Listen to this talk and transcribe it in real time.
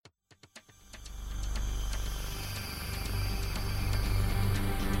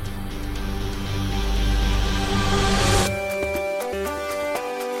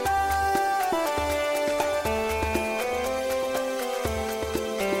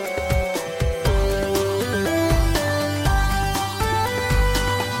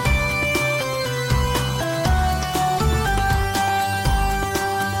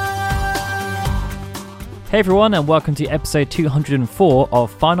Hey everyone, and welcome to episode 204 of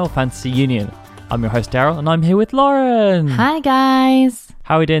Final Fantasy Union. I'm your host Daryl, and I'm here with Lauren. Hi guys.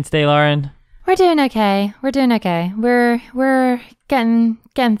 How are we doing today, Lauren? We're doing okay. We're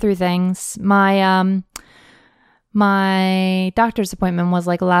getting through things. My doctor's appointment was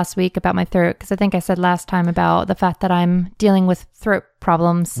like last week about my throat, because I think I said last time about the fact that I'm dealing with throat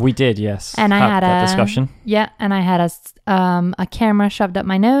problems. We did, yes. And I had that discussion. Yeah, and I had a camera shoved up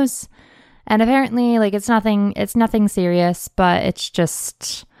my nose, and apparently, like, it's nothing serious, but it's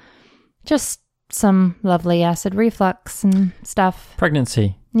just some lovely acid reflux and stuff.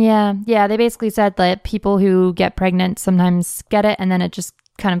 Pregnancy. Yeah. They basically said that people who get pregnant sometimes get it, and then it just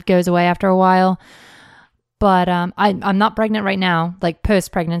kind of goes away after a while. But I'm not pregnant right now. Like,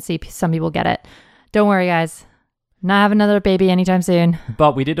 post-pregnancy, some people get it. Don't worry, guys. Not having another baby anytime soon.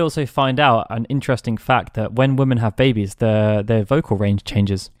 But we did also find out an interesting fact that when women have babies, their vocal range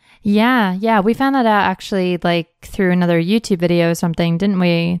changes. Yeah. We found that out actually, like, through another YouTube video or something, didn't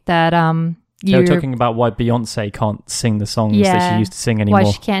we? That they were talking about why Beyonce can't sing the songs that she used to sing anymore.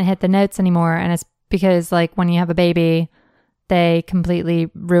 Why she can't hit the notes anymore. And it's because, like, when you have a baby, they completely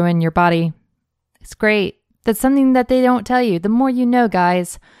ruin your body. It's great. That's something that they don't tell you. The more you know,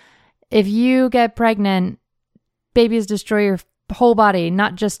 guys. If you get pregnant, babies destroy your whole body,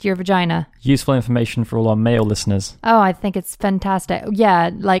 not just your vagina. Useful information for all our male listeners. Oh, I think it's fantastic. Yeah,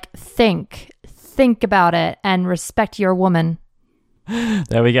 like, think about it and respect your woman.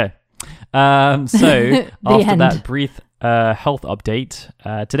 There we go. So after end. that brief health update,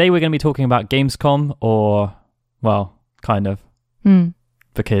 today we're going to be talking about Gamescom, or, well, kind of,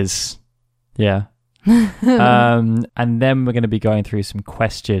 because, yeah. And then we're going to be going through some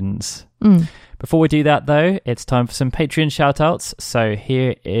questions. Before we do that, though, it's time for some Patreon shoutouts. So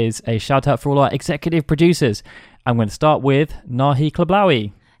here is a shout out for all our executive producers. I'm going to start with Nahi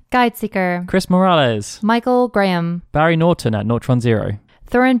Klablawi, Guide Seeker, Chris Morales, Michael Graham, Barry Norton at Nortron Zero,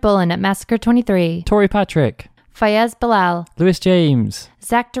 Thorin Bullen at Massacre 23, Tori Patrick, Fayez Bilal, Lewis James,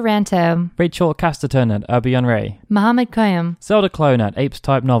 Zach Duranto, Rachel Casterton at Urbion Ray, Mohammed Koyam, Zelda Clone at Apes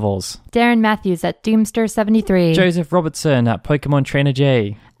Type Novels, Darren Matthews at Doomster73, Joseph Robertson at Pokemon Trainer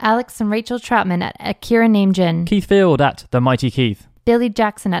J, Alex and Rachel Troutman at Akira Namejin, Keith Field at The Mighty Keith, Billy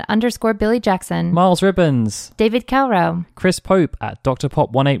Jackson at _Billy Jackson, Miles Ribbons, David Calrow, Chris Pope at Dr. Pop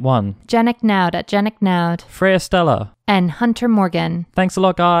 181, Janik Naud at Janik Naud, Freya Stella, and Hunter Morgan. Thanks a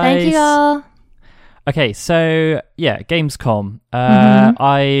lot, guys. Thank you all. Okay, so yeah, Gamescom.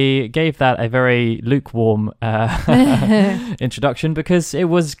 I gave that a very lukewarm introduction because it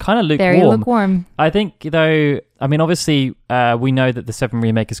was kind of lukewarm. Very lukewarm. I think, though, I mean, obviously, we know that the 7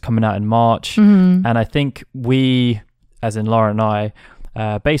 Remake is coming out in March, and I think we, as in Laura and I,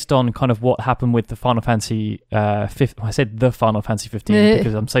 based on kind of what happened with the Final Fantasy 15, I said the Final Fantasy 15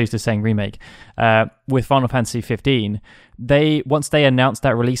 because I'm so used to saying remake, with Final Fantasy 15, once they announced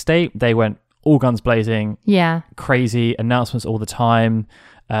that release date, they went all guns blazing, crazy announcements all the time,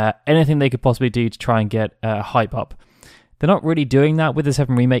 anything they could possibly do to try and get hype up. They're not really doing that with the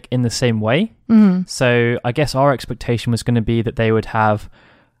 7 Remake in the same way. So I guess our expectation was going to be that they would have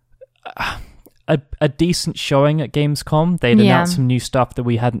a decent showing at Gamescom. They'd announced some new stuff that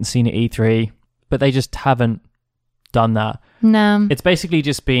we hadn't seen at E3, but they just haven't done that. No. It's basically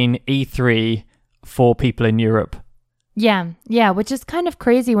just been E3 for people in Europe. Yeah, which is kind of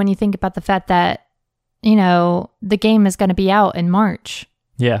crazy when you think about the fact that, you know, the game is going to be out in March.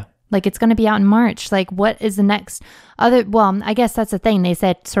 Yeah. Like, it's going to be out in March. Like, what is the next well, I guess that's the thing. They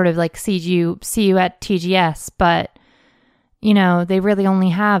said sort of like see you at TGS, but, you know, they really only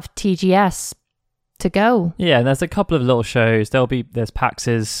have TGS to go. Yeah, there's a couple of little shows. There's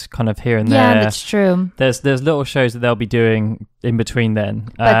PAXs kind of here and there. Yeah, that's true. There's little shows that they'll be doing in between then.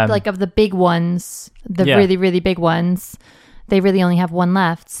 But like of the big ones, really, really big ones, they really only have one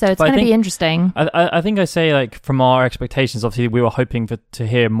left. So it's going to be interesting. I think I say, like, from our expectations, obviously we were hoping to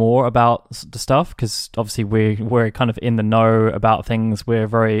hear more about the stuff because obviously we're kind of in the know about things. We're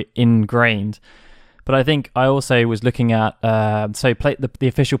very ingrained. But I think I also was looking at, the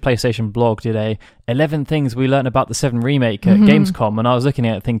official PlayStation blog did 11 things we learned about the 7 Remake at Gamescom, and I was looking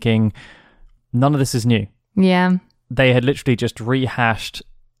at it thinking, none of this is new. Yeah. They had literally just rehashed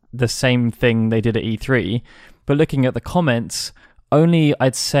the same thing they did at E3, but looking at the comments, only,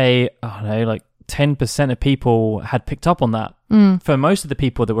 I'd say, I don't know, like 10% of people had picked up on that. For most of the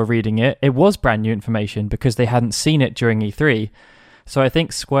people that were reading it, it was brand new information because they hadn't seen it during E3. So I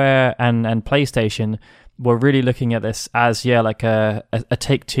think Square and PlayStation were really looking at this as, like a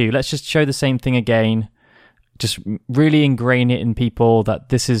take two. Let's just show the same thing again. Just really ingrain it in people that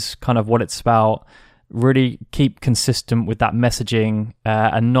this is kind of what it's about. Really keep consistent with that messaging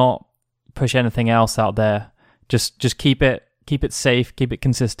and not push anything else out there. Just keep it safe, keep it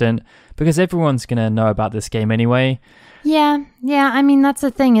consistent, because everyone's going to know about this game anyway. Yeah. I mean, that's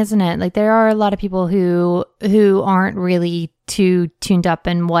the thing, isn't it? Like, there are a lot of people who aren't really too tuned up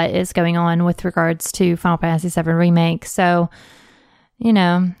in what is going on with regards to Final Fantasy VII Remake. So, you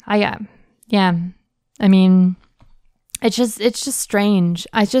know, I mean, it's just strange.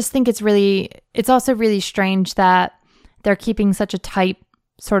 I just think it's also really strange that they're keeping such a tight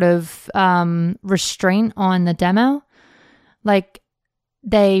sort of restraint on the demo. Like,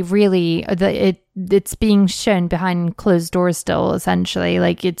 they really, it's being shown behind closed doors still, essentially.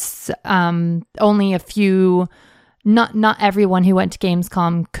 Like, it's only a few, not everyone who went to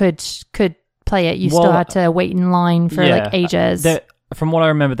Gamescom could play it. You still had to wait in line for like ages. From what I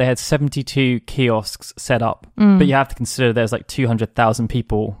remember, they had 72 kiosks set up, but you have to consider there's like 200,000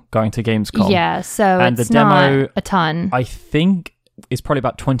 people going to Gamescom. Yeah, so and it's the demo, not a ton. I think, is probably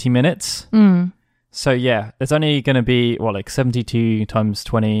about 20 minutes. So yeah, there's only going to be, like 72 times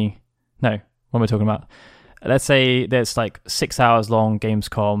 20. No, what am I talking about? Let's say there's like 6 hours long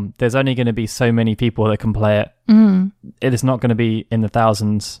Gamescom. There's only going to be so many people that can play it. It is not going to be in the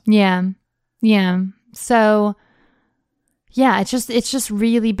thousands. Yeah. So yeah, it's just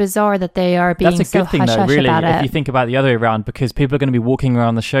really bizarre that they are being That's a good thing, though, really, about it. if you think about it the other way around, because people are going to be walking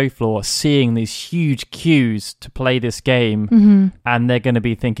around the show floor seeing these huge queues to play this game, and they're going to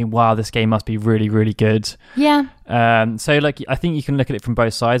be thinking, wow, this game must be really, really good. Yeah. So, like, I think you can look at it from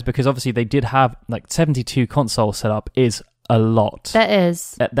both sides, because obviously they did have, like, 72 consoles set up is a lot. That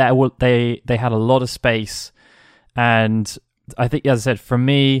is. They had a lot of space, and I think, as I said, for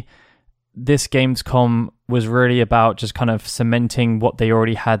me, this Gamescom was really about just kind of cementing what they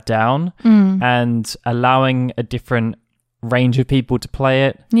already had down and allowing a different range of people to play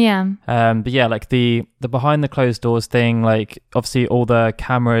it. Yeah. But yeah, like the behind the closed doors thing, like obviously all the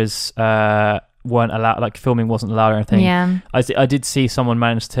cameras weren't allowed, like filming wasn't allowed or anything. Yeah. I did see someone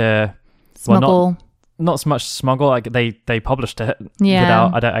manage to smuggle. Not so much smuggle, like they published it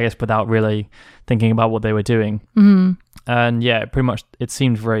without really thinking about what they were doing. And yeah, pretty much it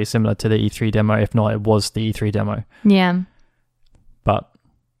seemed very similar to the E3 demo, if not it was the E3 demo. Yeah. But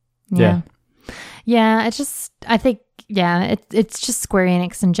yeah. I think it's just Square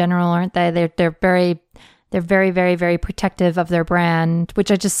Enix in general, aren't they? They're very, very, very protective of their brand, which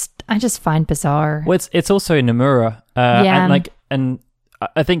I just find bizarre. Well, it's also Nomura, and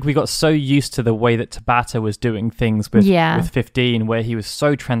I think we got so used to the way that Tabata was doing things with 15, where he was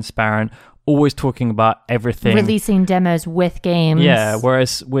so transparent, always talking about everything, releasing demos with games. Yeah,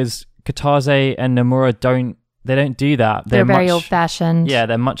 whereas with Katase and Nomura don't do that. They're very old fashioned. Yeah,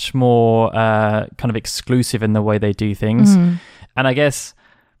 they're much more kind of exclusive in the way they do things, and I guess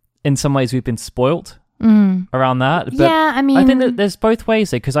in some ways we've been spoilt around that. But yeah, I mean, I think that there's both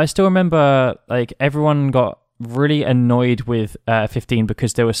ways, because I still remember like everyone got really annoyed with 15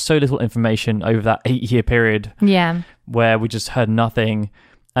 because there was so little information over that 8-year period. Yeah, where we just heard nothing,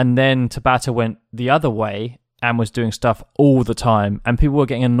 and then Tabata went the other way and was doing stuff all the time, and people were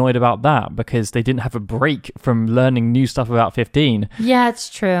getting annoyed about that because they didn't have a break from learning new stuff about 15. Yeah, it's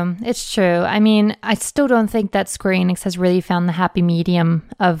true. I mean, I still don't think that Square Enix has really found the happy medium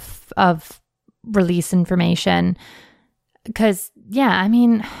of release information, because I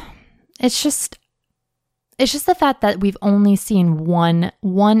mean, it's just the fact that we've only seen one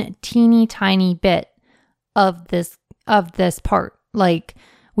teeny tiny bit of this part. Like,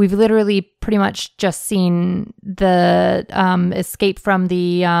 we've literally pretty much just seen the escape from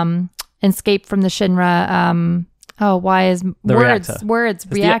the Shinra. Why is the words it's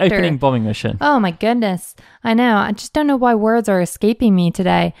reactor? The opening bombing mission. Oh my goodness, I know. I just don't know why words are escaping me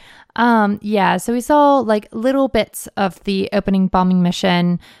today. So we saw like little bits of the opening bombing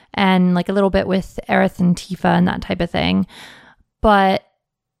mission and like a little bit with Aerith and Tifa and that type of thing. But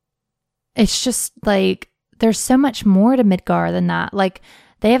it's just like there's so much more to Midgar than that. Like,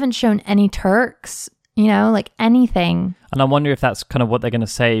 they haven't shown any Turks, like anything. And I wonder if that's kind of what they're going to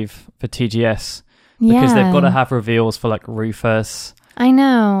save for TGS. Because they've got to have reveals for like Rufus. I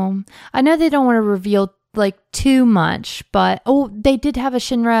know they don't want to reveal like too much, but they did have a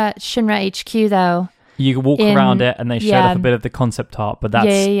Shinra HQ though. You can walk around it and they showed off a bit of the concept art, but that's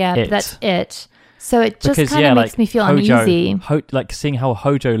it. That's it. So it just kind of makes me feel uneasy. Like seeing how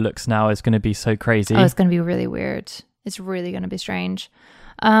Hojo looks now is going to be so crazy. Oh, it's going to be really weird. It's really going to be strange.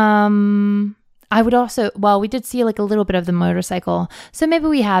 I would also, we did see like a little bit of the motorcycle, so maybe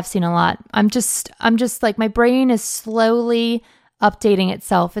we have seen a lot. I'm just like, my brain is slowly updating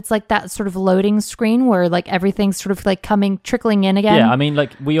itself. It's like that sort of loading screen where like everything's sort of like trickling in again. Yeah, I mean,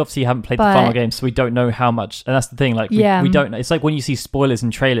 like we obviously haven't played the final game, so we don't know how much. And that's the thing, like we don't know. It's like when you see spoilers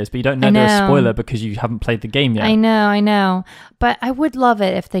in trailers, but you don't know they're a spoiler because you haven't played the game yet. I know. But I would love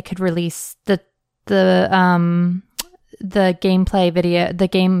it if they could release the gameplay video, the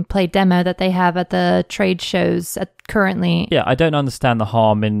gameplay demo that they have at the trade shows currently. Yeah, I don't understand the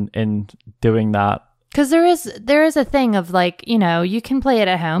harm in doing that. Because there is a thing of like, you know, you can play it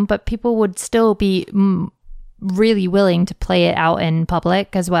at home, but people would still be really willing to play it out in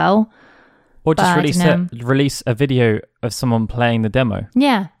public as well. Or just release a video of someone playing the demo.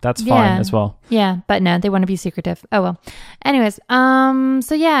 Yeah. That's fine as well. Yeah, but no, they want to be secretive. Oh well. Anyways,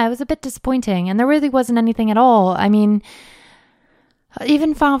 so yeah, it was a bit disappointing and there really wasn't anything at all. I mean,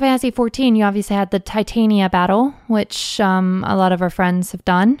 even Final Fantasy 14, you obviously had the Titania battle, which a lot of our friends have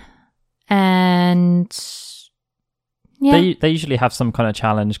done. And yeah, they usually have some kind of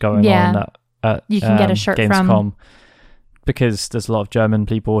challenge going on at you can get a shirt Gamescom from, because there's a lot of German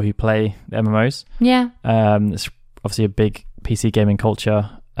people who play MMOs. Yeah, it's obviously a big PC gaming culture.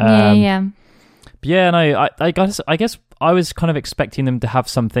 Yeah. But yeah, no, I guess I was kind of expecting them to have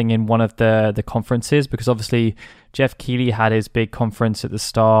something in one of the conferences, because obviously Jeff Keighley had his big conference at the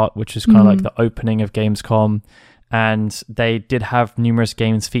start, which was kind of like the opening of Gamescom. And they did have numerous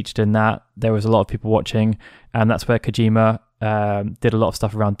games featured in that. There was a lot of people watching, and that's where Kojima did a lot of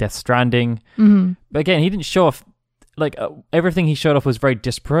stuff around Death Stranding. Mm-hmm. But again, he didn't show off, like everything he showed off was very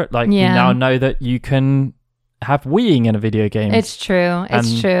disparate. Like we now know that you can have Wiiing in a video game. It's true.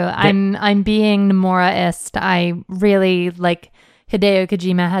 It's true. I'm being Nomura-ist. I really like Hideo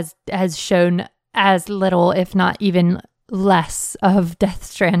Kojima has shown as little, if not even less, of Death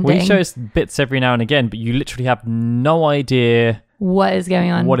Stranding. We show us bits every now and again, but you literally have no idea what is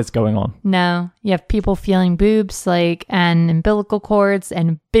going on. No, you have people feeling boobs, like, and umbilical cords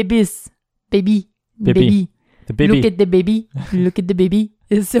and babies. Baby. The baby. Look at the baby. Look at the baby.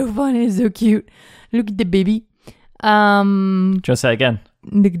 It's so fun. It's so cute. Look at the baby. Do you want to say it again?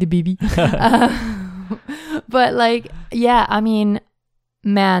 Look at the baby. But like, yeah, I mean,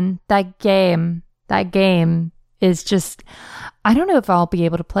 man, that game is just, I don't know if I'll be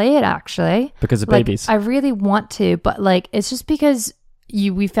able to play it actually. Because of like, babies. I really want to, but like, it's just because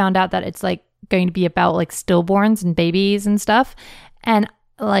we found out that it's like going to be about like stillborns and babies and stuff. And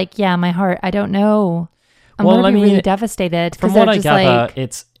like, yeah, my heart, I don't know. I'm going to be really devastated. From what I gather,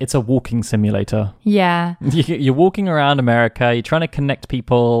 it's a walking simulator. Yeah. You're walking around America, you're trying to connect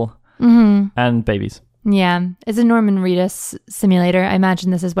people and babies. Yeah. It's a Norman Reedus simulator. I imagine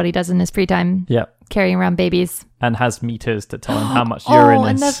this is what he does in his free time. Yeah. Carrying around babies. And has meters to tell him how much urine is.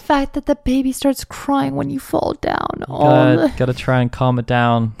 And the fact that the baby starts crying when you fall down. Gotta try and calm it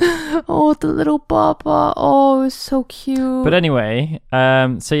down. Oh, the little Baba. Oh, it's so cute. But anyway,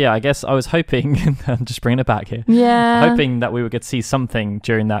 so yeah, I guess I was hoping, I'm just bringing it back here. Yeah. Hoping that we would get to see something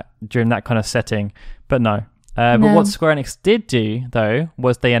during that kind of setting. But no. But what Square Enix did do, though,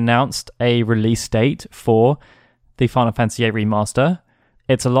 was they announced a release date for the Final Fantasy VIII Remaster.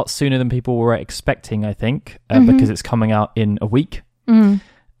 It's a lot sooner than people were expecting, I think, because it's coming out in a week. And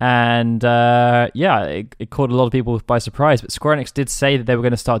it caught a lot of people by surprise. But Square Enix did say that they were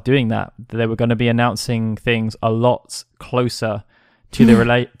going to start doing that. They were going to be announcing things a lot closer to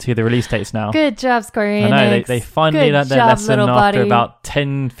the release dates now. Good job, Square Enix. I know, they finally learned their lesson after about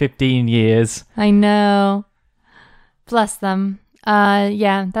 10, 15 years. I know. Bless them.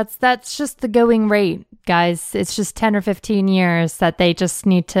 That's just the going rate, guys. It's just 10 or 15 years that they just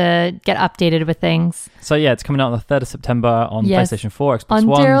need to get updated with things. So yeah, it's coming out on the 3rd of September on PlayStation 4, Xbox on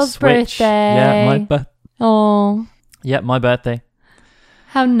One, Daryl's Switch. birthday. Yeah, my birthday.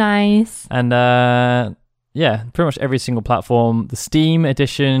 How nice. And pretty much every single platform. The Steam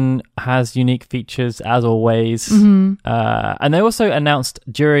edition has unique features as always. And they also announced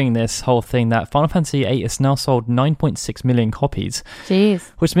during this whole thing that Final Fantasy VIII has now sold 9.6 million copies.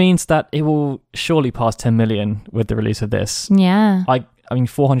 Jeez. Which means that it will surely pass 10 million with the release of this. Yeah. I mean,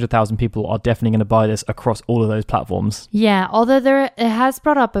 400,000 people are definitely going to buy this across all of those platforms. Yeah, although it has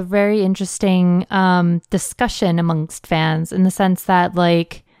brought up a very interesting discussion amongst fans in the sense that,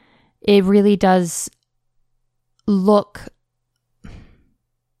 like, it really does look,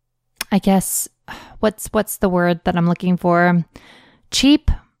 I guess, what's the word that I'm looking for? Cheap?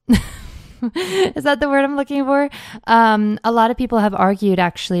 Is that the word I'm looking for? A lot of people have argued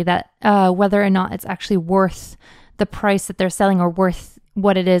actually that whether or not it's actually worth the price that they're selling or worth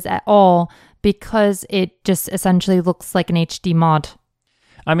what it is at all, because it just essentially looks like an HD mod.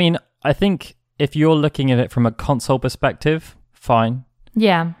 I mean, I think if you're looking at it from a console perspective, fine.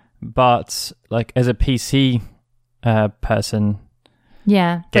 Yeah. But like as a PC person,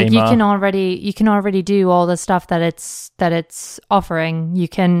 Yeah, gamer. like you can already do all the stuff that it's offering. You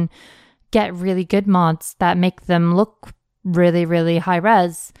can get really good mods that make them look really, really high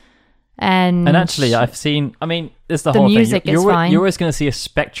res. And actually, I've seen. I mean, there's the the whole music thing. is fine. You're always going to see a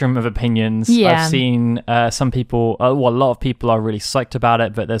spectrum of opinions. Yeah. I've seen some people. Well, a lot of people are really psyched about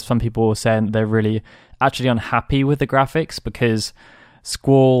it, but there's some people saying they're really actually unhappy with the graphics because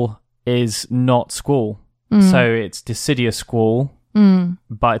Squall is not Squall. So it's Dissidia Squall,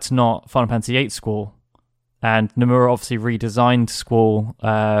 but it's not Final Fantasy VIII Squall. And Nomura obviously redesigned Squall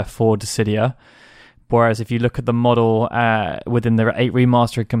for Dissidia. Whereas if you look at the model within the 8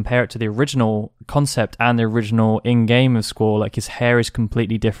 remaster and compare it to the original concept and the original in-game of Squall, like his hair is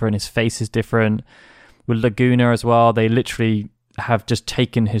completely different, his face is different. With Laguna as well, they literally have just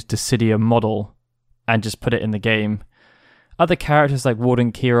taken his Dissidia model and just put it in the game. Other characters like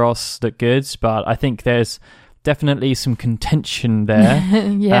Warden Kiros look good, but I think there's definitely some contention there.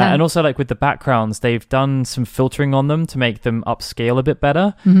 Yeah. And also like with the backgrounds, they've done some filtering on them to make them upscale a bit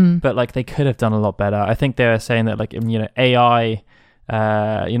better, but like they could have done a lot better. I think they're saying that like, you know, AI,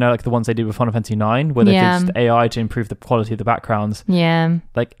 like the ones they did with Final Fantasy 9, where they did just AI to improve the quality of the backgrounds. Yeah.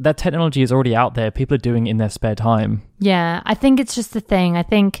 Like that technology is already out there. People are doing it in their spare time. Yeah. I think it's just the thing. I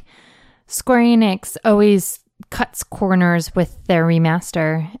think Square Enix always cuts corners with their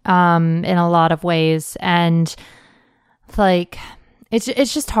remaster in a lot of ways, and like it's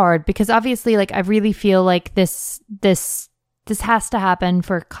just hard because obviously like I really feel like this has to happen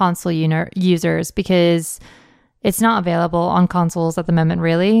for console users because it's not available on consoles at the moment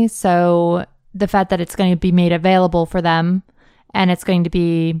really. So the fact that it's going to be made available for them and it's going to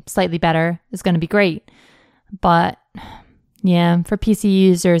be slightly better is going to be great. But yeah, for PC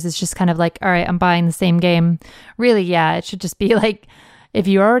users, it's just kind of like, all right, I'm buying the same game. Really, yeah, it should just be like, if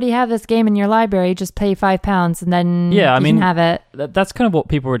you already have this game in your library, just pay £5 and then you can have it. That's kind of what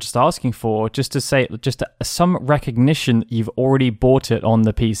people were just asking for, just to say, some recognition that you've already bought it on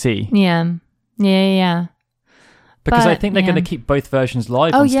the PC. Yeah. Because I think they're going to keep both versions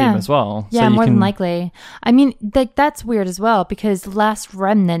live on Steam as well. Yeah, so more than likely. I mean, like that's weird as well because Last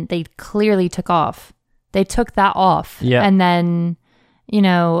Remnant, they clearly took off. They took that off. Yeah. And then,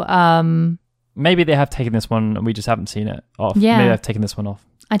 maybe they have taken this one and we just haven't seen it off. Yeah. Maybe they've taken this one off.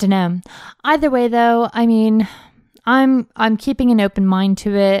 I don't know. Either way, though, I mean, I'm keeping an open mind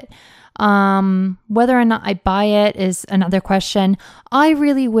to it. Whether or not I buy it is another question. I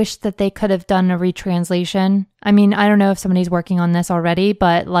really wish that they could have done a retranslation. I mean, I don't know if somebody's working on this already,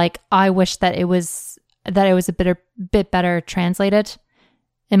 but like, I wish that it was a bit better translated.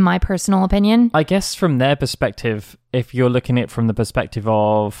 In my personal opinion. I guess from their perspective, if you're looking at it from the perspective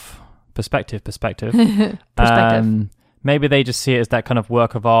of perspective, maybe they just see it as that kind of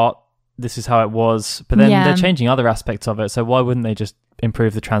work of art. This is how it was. But then they're changing other aspects of it. So why wouldn't they just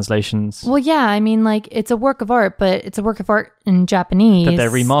improve the translations? Well, yeah. I mean, like, it's a work of art, but it's a work of art in Japanese. That they're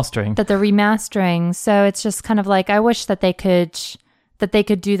remastering. So it's just kind of like, I wish that they could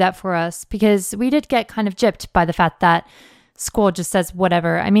do that for us. Because we did get kind of gypped by the fact that Squall just says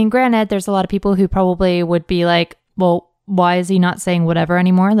whatever. I mean, granted, there's a lot of people who probably would be like, well, why is he not saying whatever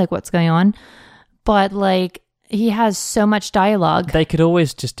anymore? Like, what's going on? But like, he has so much dialogue. They could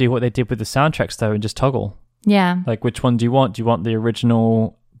always just do what they did with the soundtracks though and just toggle. Yeah. Like, which one do you want? Do you want the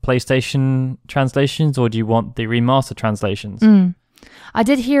original PlayStation translations or do you want the remaster translations? I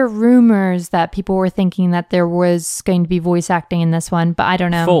did hear rumors that people were thinking that there was going to be voice acting in this one, but I don't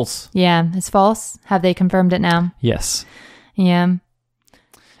know. False. Yeah, it's false. Have they confirmed it now? Yes. Yeah.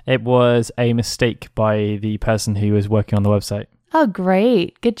 It was a mistake by the person who was working on the website. Oh,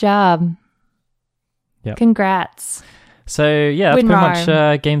 great. Good job. Yeah. Congrats. So, yeah, that's pretty much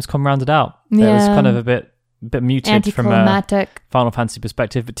Gamescom rounded out. Yeah. It was kind of a bit muted from a Final Fantasy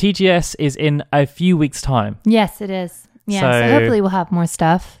perspective. But TGS is in a few weeks' time. Yes, it is. Yeah, so hopefully we'll have more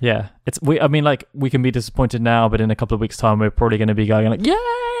stuff. Yeah. We can be disappointed now, but in a couple of weeks' time, we're probably going to be going like,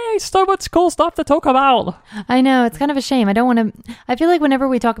 yay, so much cool stuff to talk about. I know, it's kind of a shame. I feel like whenever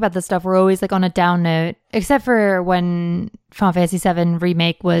we talk about this stuff, we're always like on a down note, except for when Final Fantasy VII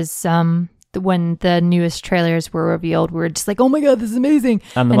Remake was, when the newest trailers were revealed, we were just like, oh my God, this is amazing.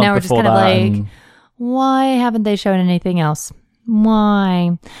 And now we're just kind of like, why haven't they shown anything else?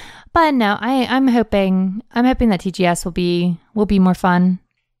 Why? But no, I'm hoping that TGS will be more fun.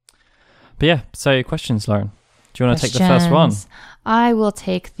 But yeah, so questions, Lauren. Do you want to take the first one? I will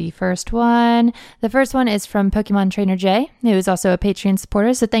take the first one. The first one is from Pokemon Trainer J, who is also a Patreon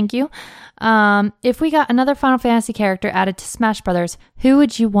supporter, so thank you. If we got another Final Fantasy character added to Smash Brothers, who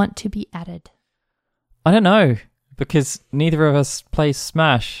would you want to be added? I don't know. Because neither of us play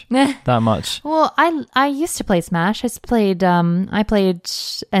Smash that much. Well, I used to play Smash. I played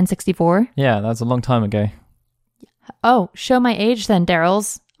N64. Yeah, that was a long time ago. Oh, show my age then,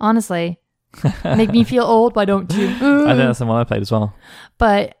 Daryl's. Honestly. Make me feel old, why don't you? I think that's the one I played as well.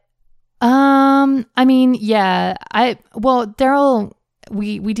 But I mean, yeah, Daryl,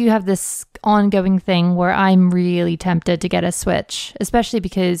 we do have this ongoing thing where I'm really tempted to get a Switch, especially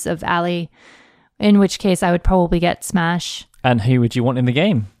because of Ali, in which case I would probably get Smash. And who would you want in the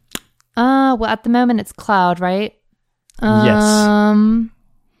game? Well, at the moment it's Cloud, right? Yes.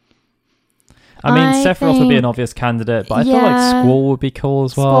 I mean, Sephiroth would be an obvious candidate, but I feel like Squall would be cool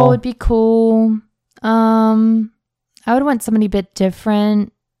as well. Squall would be cool. I would want somebody a bit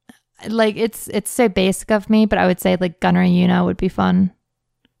different. Like, it's so basic of me, but I would say like Gunner Yuna would be fun.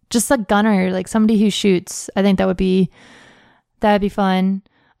 Just a gunner, like somebody who shoots. I think that would be fun.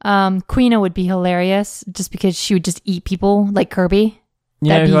 Quina would be hilarious just because she would just eat people like Kirby. You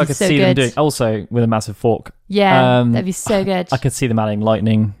know who I could see them doing? Also with a massive fork. Yeah, that'd be so good. I could see them adding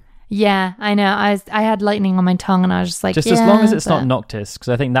lightning. Yeah, I know. I had lightning on my tongue and I was just like, as long as it's not Noctis, because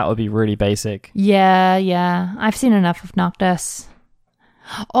I think that would be really basic. Yeah. I've seen enough of Noctis.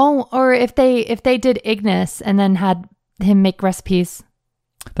 Oh, or if they did Ignis and then had him make recipes.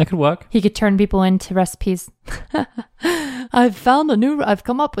 That could work. He could turn people into recipes. I've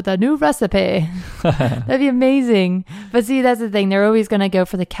come up with a new recipe. That'd be amazing. But see, that's the thing. They're always going to go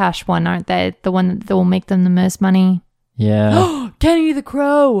for the cash one, aren't they? The one that will make them the most money. Yeah. Kenny the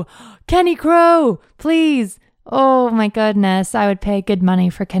Crow. Kenny Crow, please. Oh my goodness. I would pay good money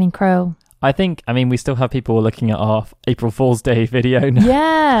for Kenny Crow. I mean, we still have people looking at our April Fool's Day video now.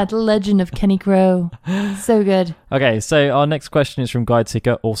 Yeah, the legend of Kenny Crow. So good. Okay, so our next question is from Guide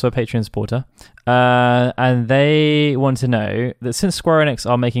Seeker, also a Patreon supporter. And they want to know that since Square Enix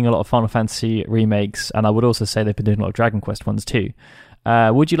are making a lot of Final Fantasy remakes, and I would also say they've been doing a lot of Dragon Quest ones too,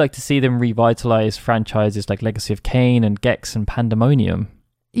 would you like to see them revitalize franchises like Legacy of Kain and Gex and Pandemonium?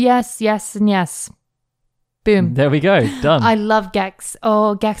 Yes, and yes. Boom. There we go. Done. I love Gex.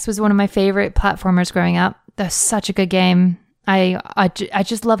 Oh, Gex was one of my favorite platformers growing up. That's such a good game. I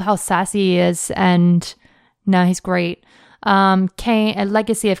just love how sassy he is, and no, he's great. Kain, a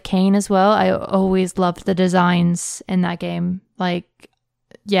Legacy of Kain as well. I always loved the designs in that game. Like,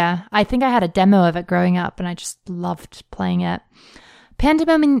 yeah, I think I had a demo of it growing up, and I just loved playing it.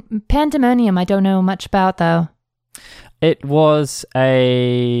 Pandemonium, I don't know much about though. It was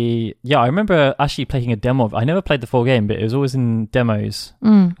I remember actually playing a demo of it. I never played the full game, but it was always in demos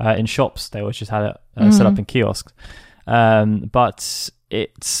in shops. They always just had it set up in kiosks. But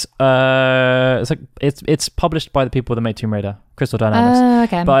it's published by the people that made Tomb Raider, Crystal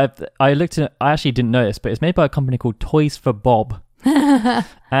Dynamics. Okay. But I looked at it, I actually didn't know this, but it's made by a company called Toys for Bob.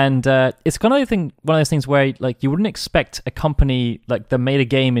 And it's kind of one of those things where like you wouldn't expect a company like that made a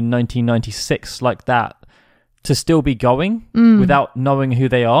game in 1996 like that to still be going without knowing who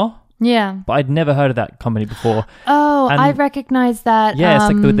they are. Yeah. But I'd never heard of that company before. Oh, and I recognize that. Yeah,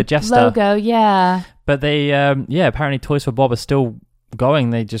 it's like with the Jester logo, yeah. But they, apparently Toys for Bob are still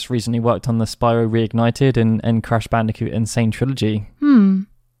going. They just recently worked on the Spyro Reignited and Crash Bandicoot Insane Trilogy.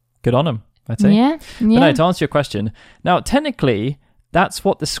 Good on them, I'd say. Yeah. But no, to answer your question, now technically that's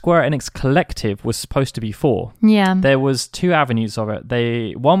what the Square Enix Collective was supposed to be for. Yeah. There was two avenues of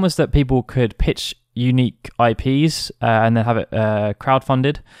it. One was that people could pitch unique IPs and then have it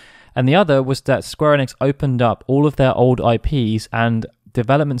crowdfunded, and the other was that Square Enix opened up all of their old IPs and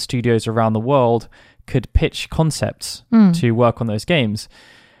development studios around the world could pitch concepts to work on those games.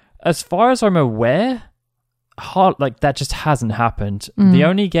 As far as I'm aware, that just hasn't happened. The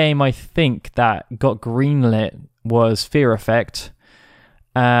only game I think that got greenlit was Fear Effect.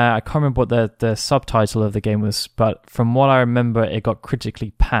 I can't remember what the subtitle of the game was, but from what I remember, it got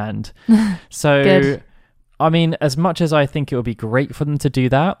critically panned. So, Good. I mean, as much as I think it would be great for them to do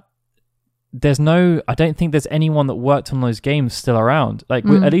that, I don't think there's anyone that worked on those games still around. Like,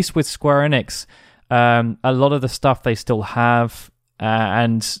 at least with Square Enix, a lot of the stuff they still have,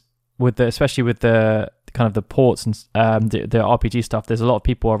 and especially with the kind of the ports and the RPG stuff, there's a lot of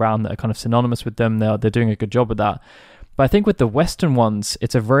people around that are kind of synonymous with them. They're doing a good job with that. But I think with the Western ones,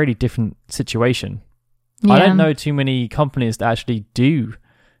 it's a very different situation. Yeah. I don't know too many companies that actually do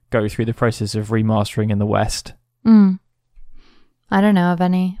go through the process of remastering in the West. I don't know of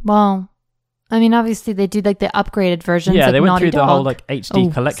any. Well, I mean, obviously they do like the upgraded versions. Yeah, like they went Naughty through Dog. the whole like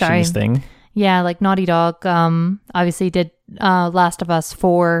HD collections thing. Yeah, like Naughty Dog obviously did Last of Us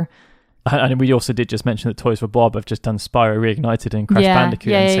 4. And we also did just mention that Toys for Bob have just done Spyro Reignited and Crash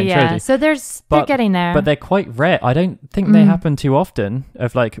Bandicoot and Insane Trilogy. So they're getting there. But they're quite rare. I don't think they happen too often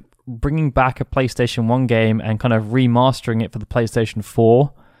of like bringing back a PlayStation 1 game and kind of remastering it for the PlayStation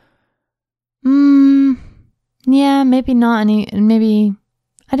 4? Yeah, maybe not any. Maybe,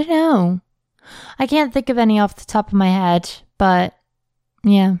 I don't know. I can't think of any off the top of my head, but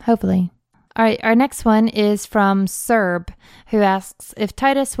yeah, hopefully. All right, our next one is from Serb, who asks, if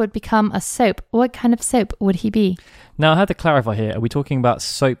Tidus would become a soap, what kind of soap would he be? Now, I had to clarify here. Are we talking about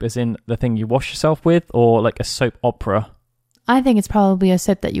soap as in the thing you wash yourself with, or like a soap opera? I think it's probably a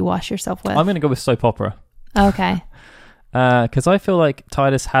soap that you wash yourself with. I'm going to go with soap opera. Okay. Because I feel like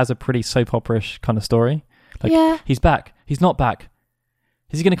Tidus has a pretty soap opera-ish kind of story. Like, yeah. He's back. He's not back.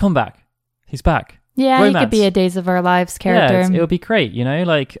 Is he going to come back? He's back. Yeah, Romance. he could be a Days of Our Lives character. Yeah, it would be great, you know?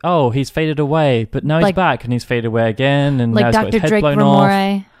 Like, oh, he's faded away, but now he's back, and he's faded away again, and now he's got his head Drake blown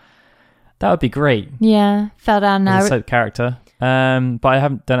Ramore. off. That would be great. Yeah, fell down as a soap character. But I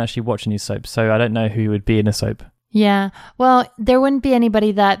don't actually watch any soaps, so I don't know who would be in a soap. Yeah, well, there wouldn't be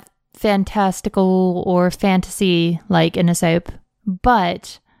anybody that fantastical or fantasy like in a soap,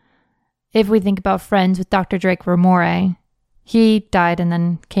 but if we think about Friends with Dr. Drake Ramore, he died and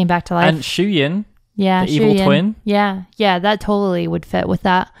then came back to life. And Shuyin, the evil twin. Yeah, that totally would fit with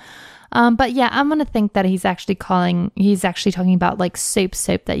that. But yeah, I'm gonna think that he's actually talking about like soap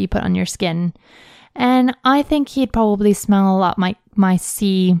that you put on your skin, and I think he'd probably smell a lot my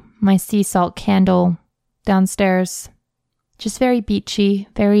sea salt candle downstairs, just very beachy,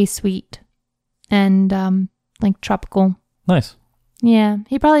 very sweet, and like tropical. Nice. Yeah,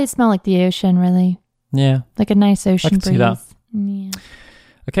 he probably smell like the ocean, really. Yeah, like a nice ocean breeze. See that. Yeah.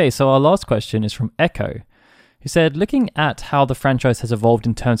 Okay, so our last question is from Echo, who said, looking at how the franchise has evolved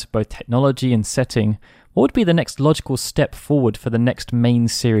in terms of both technology and setting, what would be the next logical step forward for the next main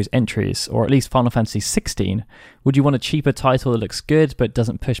series entries, or at least Final Fantasy XVI? Would you want a cheaper title that looks good but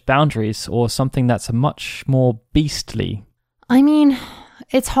doesn't push boundaries, or something that's a much more beastly? I mean,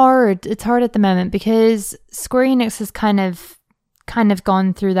 it's hard. It's hard at the moment because Square Enix has kind of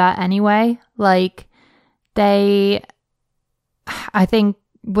gone through that anyway. Like, I think,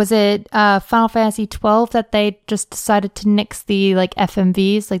 was it Final Fantasy 12 that they just decided to nix the like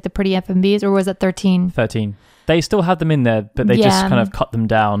FMVs, like the pretty FMVs, or was it 13? 13. They still have them in there, but they just kind of cut them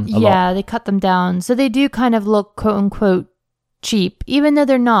down a lot. Yeah, they cut them down. So they do kind of look quote unquote cheap, even though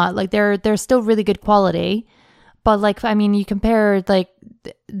they're not. Like they're still really good quality. But like, I mean, you compare like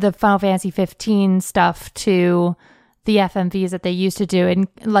the Final Fantasy 15 stuff to the FMVs that they used to do, and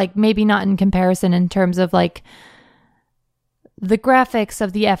like maybe not in comparison in terms of like the graphics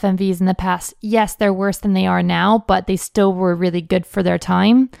of the FMVs in the past. Yes, they're worse than they are now, but they still were really good for their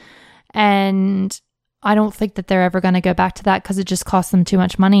time. And I don't think that they're ever going to go back to that because it just costs them too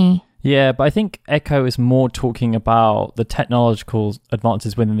much money. Yeah, but I think Echo is more talking about the technological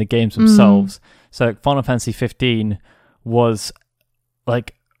advances within the games themselves. So Final Fantasy 15 was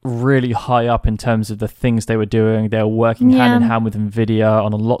like really high up in terms of the things they were doing. They were working hand in hand with NVIDIA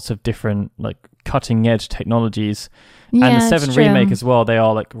on lots of different like cutting edge technologies. Yeah, and the 7 remake as well, they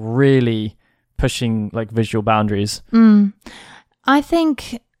are like really pushing like visual boundaries. I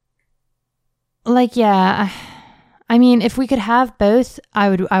think like, yeah, I mean, if we could have both, I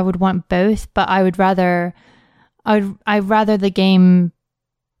would want both, but I'd rather the game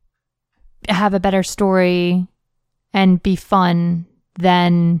have a better story and be fun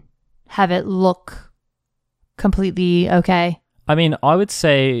than have it look completely okay. I mean, I would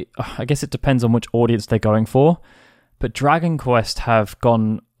say, I guess it depends on which audience they're going for, but Dragon Quest have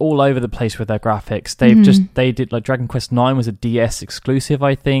gone all over the place with their graphics. They did like Dragon Quest 9 was a DS exclusive,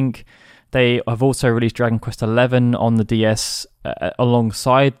 I think. They have also released Dragon Quest 11 on the DS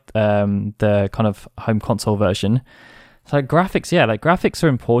alongside the kind of home console version. So graphics are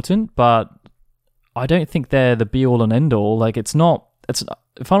important, but I don't think they're the be all and end all. Like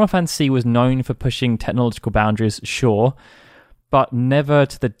Final Fantasy was known for pushing technological boundaries, sure, but never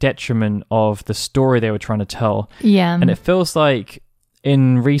to the detriment of the story they were trying to tell. Yeah. And it feels like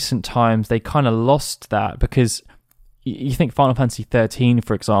in recent times they kind of lost that, because you think Final Fantasy 13,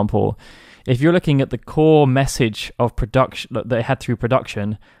 for example, if you're looking at the core message of production that they had through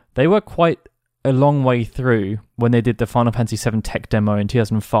production, they were quite a long way through when they did the Final Fantasy 7 tech demo in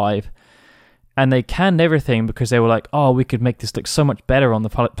 2005. And they canned everything because they were like, oh, we could make this look so much better on the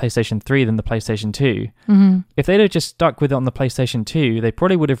PlayStation 3 than the PlayStation 2. Mm-hmm. If they'd have just stuck with it on the PlayStation 2, they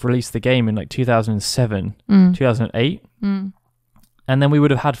probably would have released the game in like 2007, 2008. And then we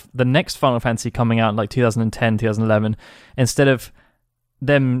would have had the next Final Fantasy coming out in like 2010, 2011, instead of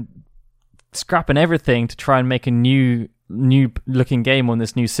them scrapping everything to try and make a new new looking game on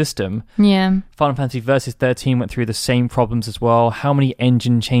this new system. Yeah. Final Fantasy Versus 13 went through the same problems as well. How many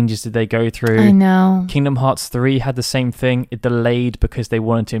engine changes did they go through? I know. Kingdom Hearts 3 had the same thing. It delayed because they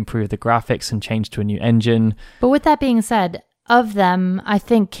wanted to improve the graphics and change to a new engine. But with that being said, of them, I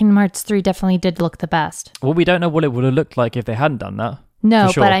think Kingdom Hearts 3 definitely did look the best. Well, we don't know what it would have looked like if they hadn't done that. No,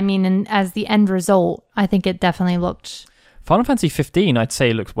 for sure. but I mean, as the end result, I think it definitely looked... Final Fantasy 15, I'd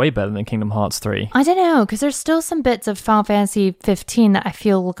say, looks way better than Kingdom Hearts 3. I don't know, because there's still some bits of Final Fantasy 15 that I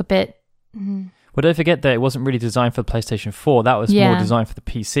feel look a bit... Well, don't forget that it wasn't really designed for the PlayStation 4. That was more designed for the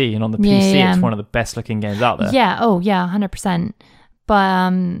PC. And on the PC, it's one of the best looking games out there. Yeah, 100%. But,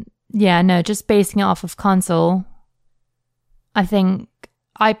 no, just basing it off of console, I think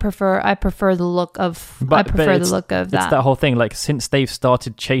I prefer the look of that. It's that whole thing. Like, since they've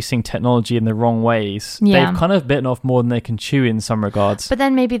started chasing technology in the wrong ways, they've kind of bitten off more than they can chew in some regards. But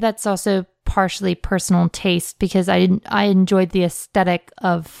then maybe that's also partially personal taste, because I enjoyed the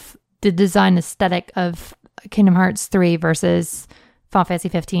design aesthetic of Kingdom Hearts 3 versus Final Fantasy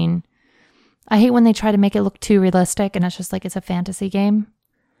 15. I hate when they try to make it look too realistic and it's just like it's a fantasy game.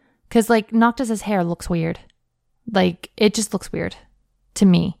 Because like Noctis's hair looks weird. Like it just looks weird to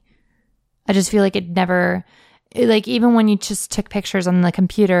me. I just feel like like even when you just took pictures on the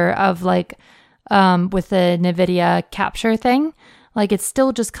computer of like with the NVIDIA capture thing, like it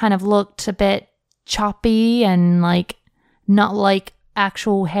still just kind of looked a bit choppy and like not like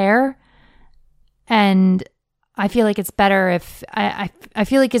actual hair. And I feel like it's better if I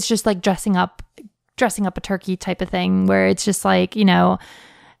feel like it's just like dressing up a turkey type of thing, where it's just like, you know,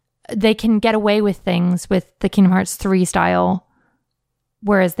 they can get away with things with the Kingdom Hearts 3 style,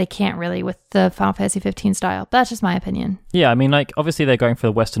 whereas they can't really with the Final Fantasy 15 style. But that's just my opinion. Yeah, I mean, like obviously they're going for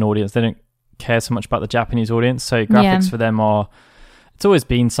the Western audience. They don't care so much about the Japanese audience. So graphics for them it's always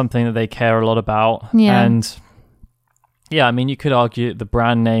been something that they care a lot about. Yeah. And yeah, I mean, you could argue the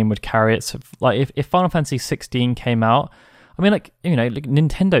brand name would carry it. So, like, if Final Fantasy 16 came out, I mean, like, you know, like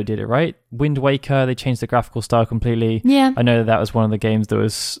Nintendo did it, right? Wind Waker, they changed the graphical style completely. Yeah. I know that was one of the games that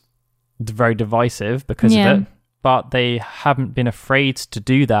was very divisive because of it, but they haven't been afraid to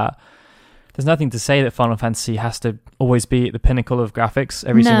do that. There's nothing to say that Final Fantasy has to always be at the pinnacle of graphics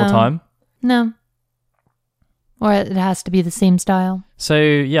every single time. No. Or it has to be the same style. So,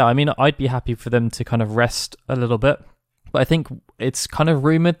 yeah, I mean, I'd be happy for them to kind of rest a little bit. But I think it's kind of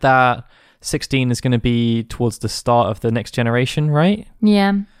rumored that 16 is going to be towards the start of the next generation, right?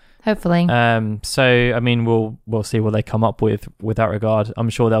 Yeah, hopefully. So, I mean, we'll see what they come up with that regard. I'm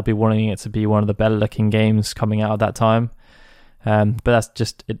sure they'll be wanting it to be one of the better looking games coming out at that time. But that's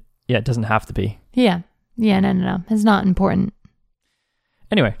just it. Yeah, it doesn't have to be. Yeah. No. It's not important.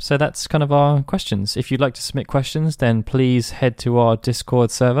 Anyway, so that's kind of our questions. If you'd like to submit questions, then please head to our Discord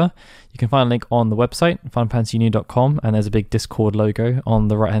server. You can find a link on the website, FinalFantasyUnion.com, and there's a big Discord logo on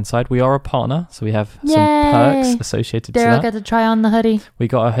the right-hand side. We are a partner, so we have some perks associated to that. Daryl got to try on the hoodie. We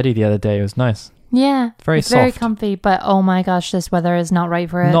got a hoodie the other day. It was nice. Yeah. It's soft. Very comfy, but oh my gosh, this weather is not right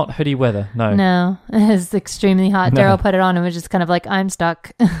for it. Not hoodie weather, no. No, it's extremely hot. No. Daryl put it on and was just kind of like, I'm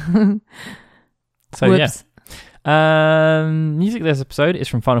stuck. So, whoops. Yeah. Music this episode is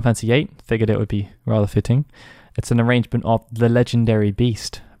from Final Fantasy VIII. Figured it would be rather fitting. It's an arrangement of The Legendary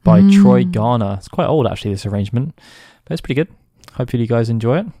Beast by Troy Garner. It's quite old, actually, this arrangement, but it's pretty good. Hopefully you guys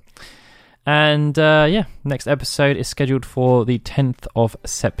enjoy it. And next episode is scheduled for the 10th of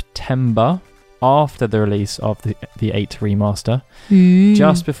September, after the release of the 8 remaster,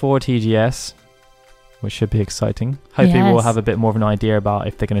 just before TGS, which should be exciting. Hopefully we'll have a bit more of an idea about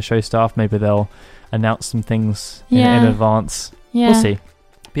if they're going to show stuff. Maybe they'll announce some things in advance. We'll see.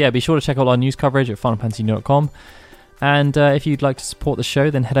 But yeah, be sure to check out our news coverage at FinalFantasyUnion.com. And if you'd like to support the show,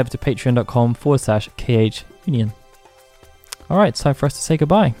 then head over to patreon.com/KHUnion. All right, it's time for us to say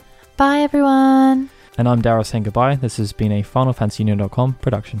goodbye. Bye, everyone. And I'm Daryl saying goodbye. This has been a FinalFantasyUnion.com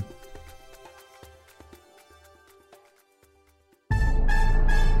production.